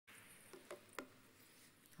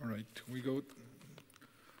All right, we go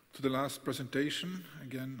to the last presentation,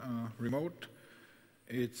 again remote.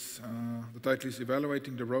 It's, the title is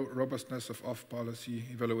Evaluating the Robustness of Off-Policy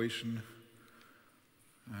Evaluation.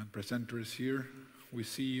 And presenter is here. We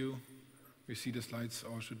see you. We see the slides.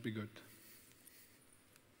 All should be good.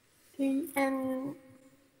 Okay, and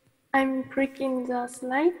I'm clicking the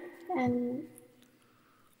slide,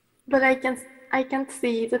 but I can't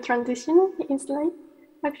see the transition in slide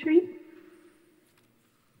actually.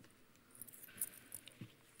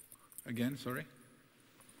 Again, sorry.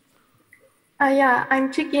 Yeah,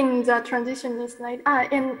 I'm checking the transition in slide.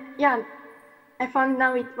 And yeah, I found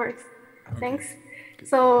now it works. Okay. Thanks. Good.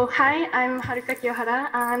 So hi, I'm Haruka Kiyohara,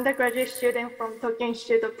 an undergraduate student from Tokyo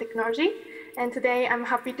Institute of Technology. And today I'm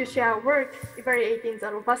happy to share our work evaluating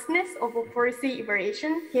the robustness of a policy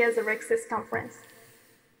evaluation here at the RecSys conference.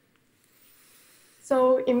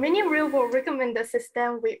 So in many real-world recommender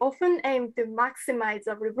systems, we often aim to maximize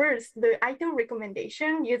or reverse the item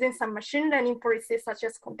recommendation using some machine learning policies such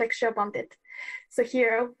as contextual bounded. So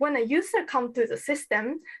here, when a user comes to the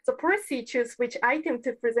system, the policy chooses which item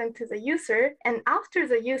to present to the user, and after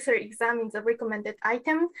the user examines the recommended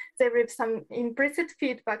item, they receive some implicit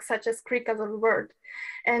feedback such as click as a reward.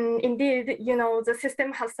 And indeed, you know, the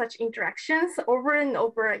system has such interactions over and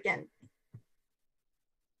over again.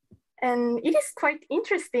 And it is quite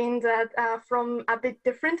interesting that from a bit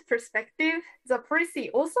different perspective, the policy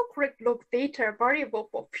also collects log data variable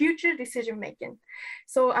for future decision making.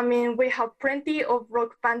 So, I mean, we have plenty of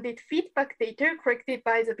log bandit feedback data collected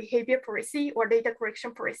by the behavior policy or data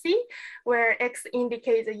collection policy, where X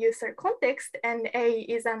indicates the user context and A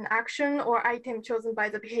is an action or item chosen by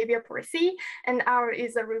the behavior policy, and R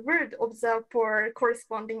is a reward observed for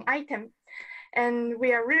corresponding item. And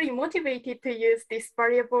we are really motivated to use this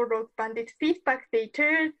variable log bandit feedback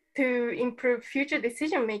data to improve future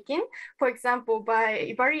decision-making, for example, by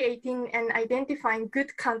evaluating and identifying good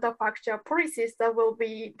counterfactual policies that will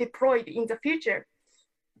be deployed in the future.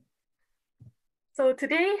 So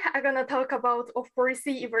today, I'm gonna talk about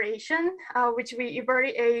policy evaluation, which we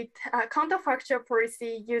evaluate counterfactual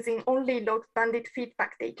policy using only log bandit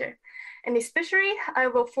feedback data. And especially, I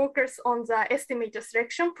will focus on the estimator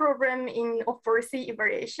selection problem in policy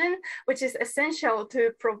evaluation, which is essential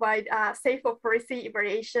to provide a safe policy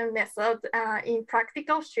evaluation method in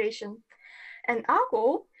practical situation. And our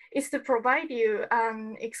goal is to provide you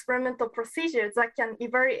an experimental procedure that can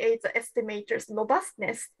evaluate the estimator's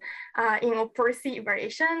robustness in a policy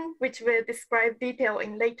evaluation, which we'll describe detail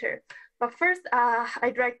in later. But first,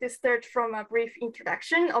 I'd like to start from a brief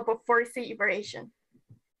introduction of a policy evaluation.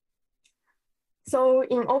 So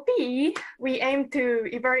in OPE, we aim to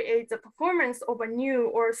evaluate the performance of a new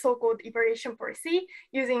or so-called evaluation policy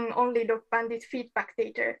using only log bandit feedback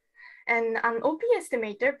data. And an OP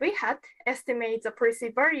estimator, VHAT, estimates the policy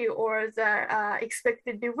value or the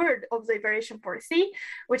expected reward of the evaluation policy,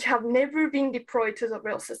 which have never been deployed to the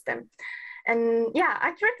real system. And yeah,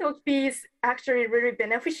 accurate OP is actually really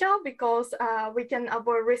beneficial because we can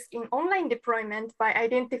avoid risk in online deployment by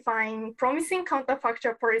identifying promising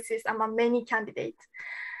counterfactual policies among many candidates.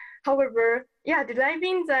 However, yeah,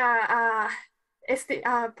 deriving the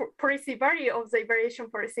policy value of the evaluation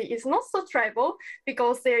policy is not so trivial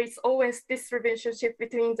because there is always this relationship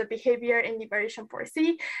between the behavior and evaluation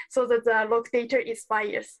policy so that the log data is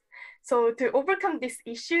biased. So to overcome this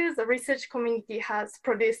issue, the research community has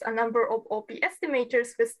produced a number of OP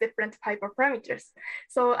estimators with different hyperparameters.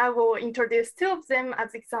 So I will introduce two of them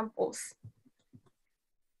as examples.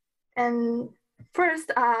 And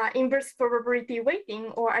first, inverse probability weighting,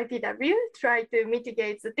 or IPW, try to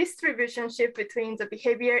mitigate the distribution shift between the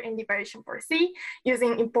behavior and evaluation policy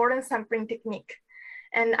using importance sampling technique.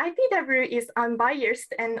 And IPW is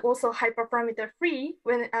unbiased and also hyperparameter free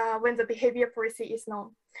when the behavior policy is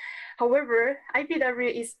known. However,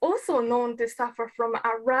 IPW is also known to suffer from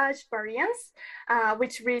a large variance,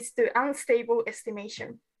 which leads to unstable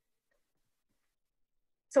estimation.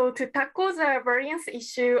 So to tackle the variance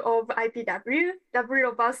issue of IPW, Doubly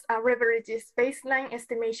Robust leverages baseline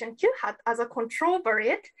estimation Q-hat as a control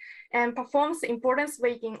variate and performs importance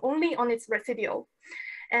weighting only on its residual.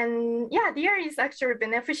 And yeah, DR is actually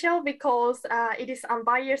beneficial because it is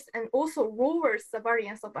unbiased and also lowers the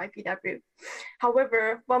variance of IPW.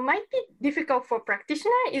 However, what might be difficult for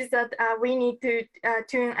practitioner is that we need to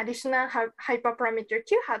tune additional hyperparameter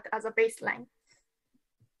Q-hat as a baseline.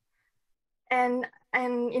 And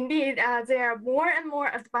indeed, there are more and more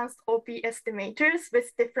advanced OP estimators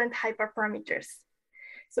with different hyperparameters.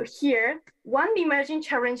 So here, one emerging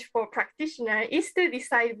challenge for practitioner is to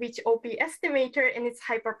decide which OP estimator and its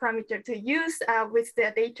hyperparameter to use with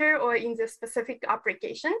their data or in the specific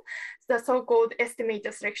application, the so-called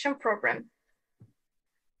estimator selection program.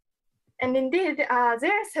 And indeed, there are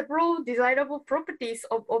several desirable properties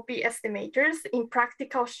of OP estimators in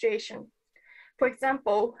practical situation. For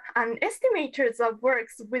example, an estimator that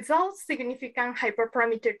works without significant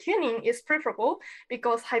hyperparameter tuning is preferable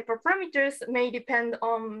because hyperparameters may depend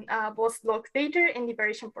on both log data and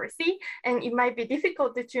evaluation policy, and it might be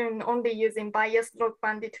difficult to tune only using biased log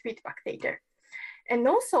bandit feedback data. And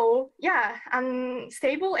also,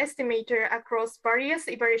 unstable estimator across various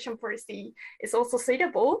evaluation policy is also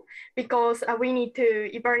suitable because we need to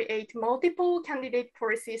evaluate multiple candidate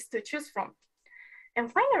policies to choose from. And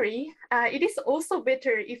finally, it is also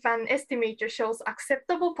better if an estimator shows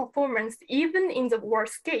acceptable performance even in the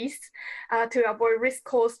worst case to avoid risk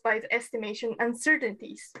caused by the estimation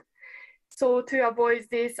uncertainties. So to avoid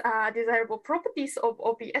these desirable properties of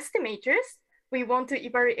OP estimators, we want to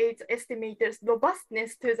evaluate the estimator's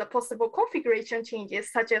robustness to the possible configuration changes,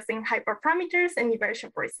 such as in hyperparameters and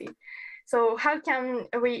evaluation policy. So how can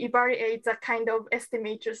we evaluate the kind of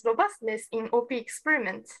estimator's robustness in OP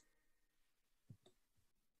experiments?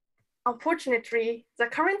 Unfortunately, the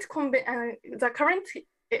current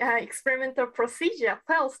experimental procedure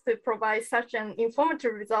fails to provide such an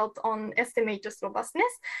informative result on estimator's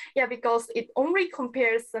robustness, because it only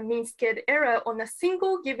compares the mean scaled error on a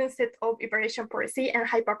single given set of evaluation policy and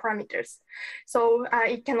hyperparameters. So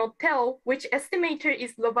it cannot tell which estimator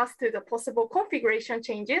is robust to the possible configuration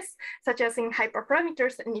changes, such as in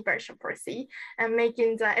hyperparameters and evaluation policy, and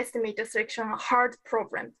making the estimator selection a hard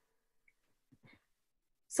problem.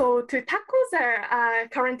 So to tackle the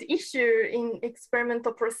current issue in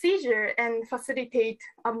experimental procedure and facilitate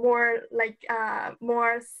a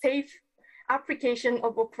more safe application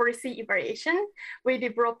of a policy evaluation, we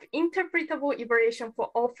developed interpretable evaluation for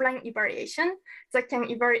offline evaluation that can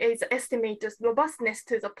evaluate the estimator's robustness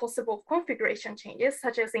to the possible configuration changes,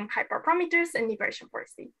 such as in hyperparameters and evaluation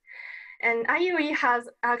policy. And IEOE has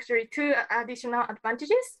actually two additional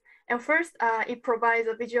advantages. And first, it provides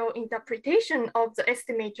a visual interpretation of the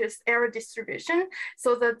estimator's error distribution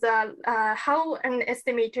so that how an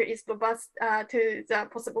estimator is robust to the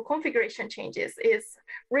possible configuration changes is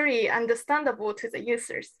really understandable to the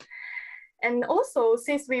users. And also,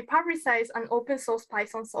 since we publicize an open source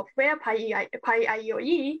Python software,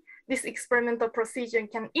 pyIEOE, this experimental procedure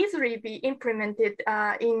can easily be implemented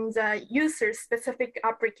in the user's specific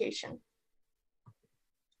application.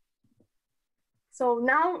 So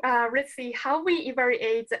now let's see how we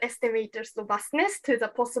evaluate the estimator's robustness to the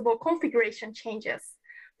possible configuration changes.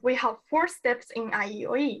 We have 4 steps in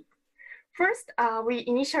IEOE. First, we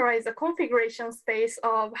initialize the configuration space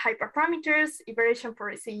of hyperparameters, evaluation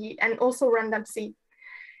policy, and also random seed.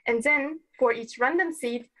 And then for each random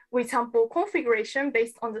seed, we sample configuration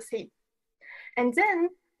based on the seed. And then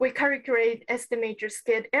we calculate estimator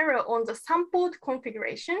scaled error on the sampled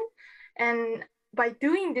configuration. And by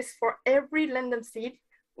doing this for every random seed,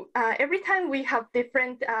 every time we have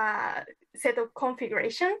different set of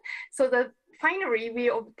configuration, so that finally we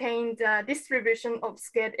obtain the distribution of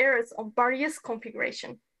scaled errors on various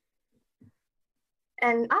configuration.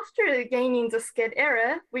 And after gaining the scaled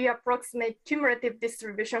error, we approximate cumulative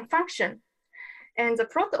distribution function. And the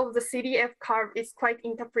plot of the CDF curve is quite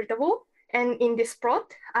interpretable. And in this plot,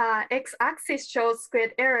 x-axis shows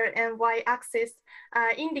squared error and y-axis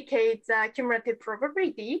indicates cumulative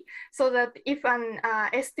probability, so that if an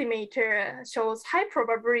estimator shows high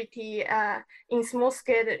probability in small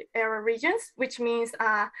scale error regions, which means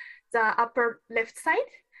the upper left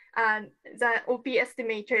side, the OP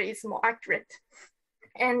estimator is more accurate.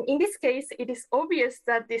 And in this case, it is obvious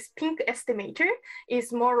that this pink estimator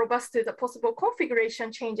is more robust to the possible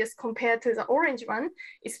configuration changes compared to the orange one,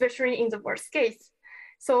 especially in the worst case.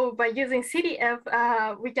 So by using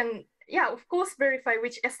CDF, we can, of course, verify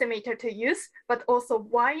which estimator to use, but also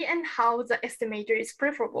why and how the estimator is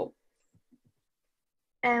preferable.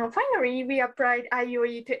 And finally, we applied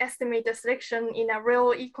IEOE to estimator selection in a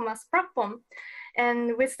real e-commerce platform.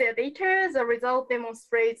 And with their data, the result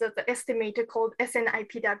demonstrates that the estimator called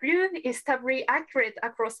SNIPW is doubly accurate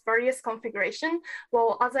across various configurations,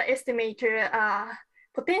 while other estimator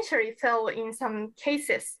potentially fail in some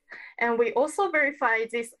cases. And we also verified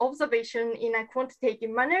this observation in a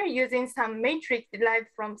quantitative manner using some matrix derived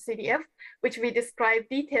from CDF, which we describe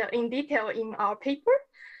in detail in our paper.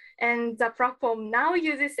 And the platform now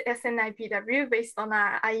uses SNIPW based on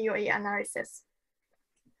our IEOE analysis.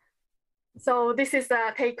 So this is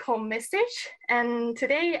the take-home message. And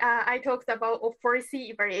today I talked about policy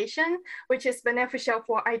evaluation, which is beneficial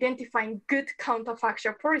for identifying good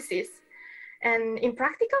counterfactual policies. And in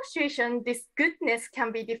practical situation, this goodness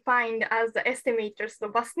can be defined as the estimator's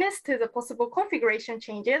robustness to the possible configuration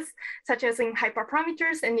changes, such as in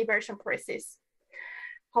hyperparameters and evaluation policies.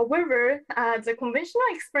 However, the conventional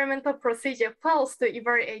experimental procedure fails to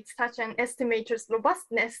evaluate such an estimator's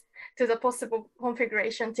robustness to the possible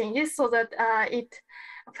configuration changes, so that it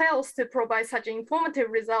fails to provide such an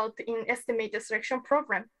informative result in estimator selection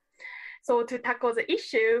program. So to tackle the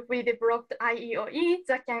issue, we developed IEOE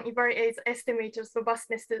that can evaluate the estimator's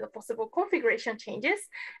robustness to the possible configuration changes.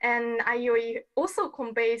 And IEOE also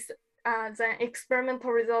conveys the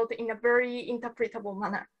experimental result in a very interpretable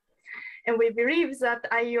manner. And we believe that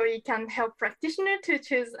IEOE can help practitioners to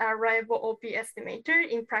choose a reliable OP estimator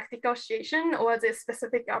in practical situation or the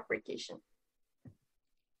specific application.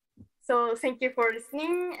 So thank you for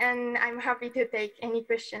listening, and I'm happy to take any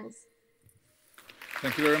questions.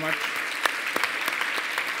 Thank you very much.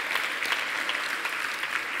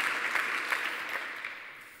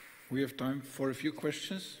 We have time for a few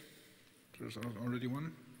questions. There's already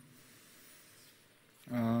one.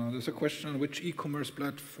 There's a question on which e-commerce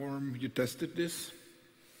platform you tested this?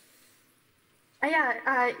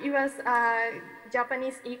 It was a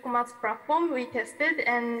Japanese e-commerce platform we tested,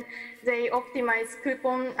 and they optimize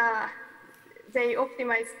coupon.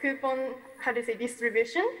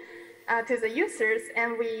 Distribution to the users,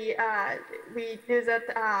 and we do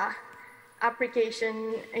that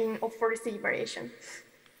application in policy evaluation.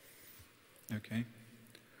 Okay.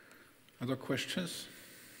 Other questions?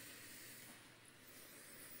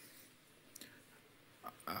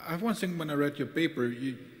 I have one thing when I read your paper,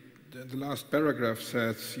 the last paragraph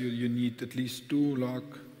says you need at least 2 log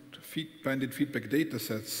bandit feedback data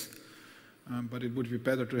sets, but it would be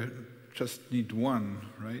better to just need 1,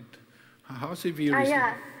 right? How severe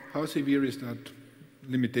is that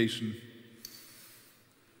limitation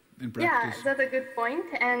in practice? Yeah, that's a good point.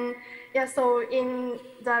 And yeah, so in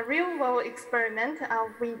the real world experiment,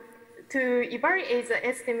 to evaluate the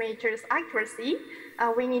estimator's accuracy,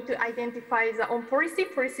 we need to identify the on-policy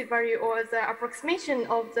value or the approximation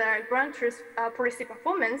of the ground truth policy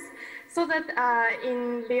performance, so that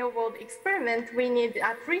in real-world experiment, we need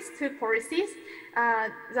at least 2 policies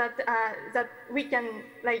that we can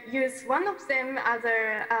use one of them as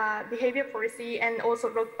a behavior policy and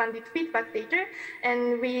also log bandit feedback data,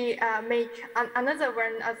 and we make another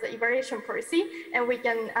one as the evaluation policy, and we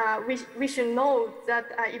can we should know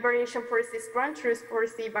that evaluation policy's ground truth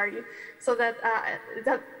policy value, so that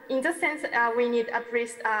in that sense we need at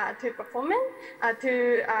least 2 performance,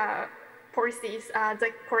 2 policies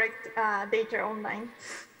that correct data online.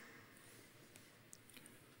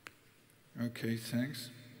 Okay, thanks.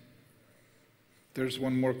 There's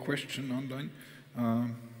one more question online.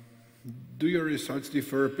 Do your results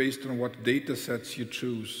differ based on what data sets you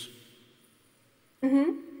choose?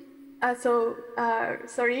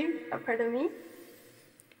 Sorry, pardon me?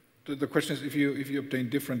 The question is if you obtain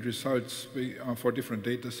different results for different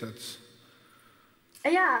data sets.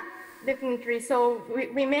 Yeah, definitely. So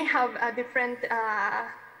we may have a different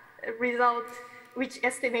result, which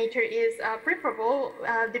estimator is preferable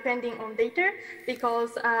depending on data,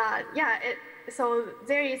 because so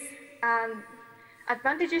there is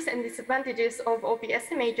advantages and disadvantages of OP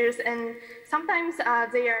estimators, and sometimes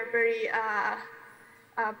they are very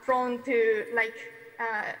prone to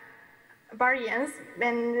variance,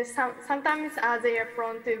 and sometimes they are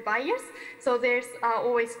prone to bias. So there's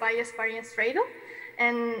always bias-variance trade-off,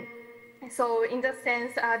 and so in that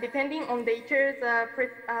sense, depending on data,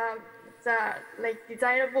 the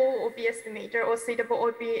desirable OP estimator or suitable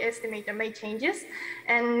OP estimator may changes,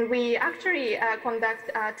 and we actually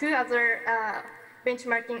conduct 2 other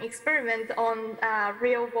benchmarking experiments on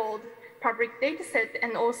real-world public data set,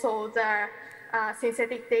 and also the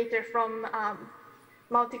synthetic data from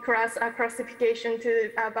multi-class classification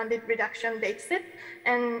to bandit reduction data set,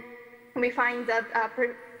 and we find that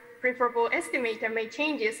preferable estimator may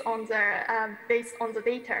changes on the based on the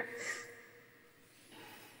data.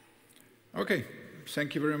 Okay,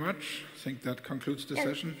 thank you very much. I think that concludes the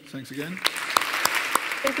session. Thanks again.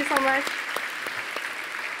 Thank you so much.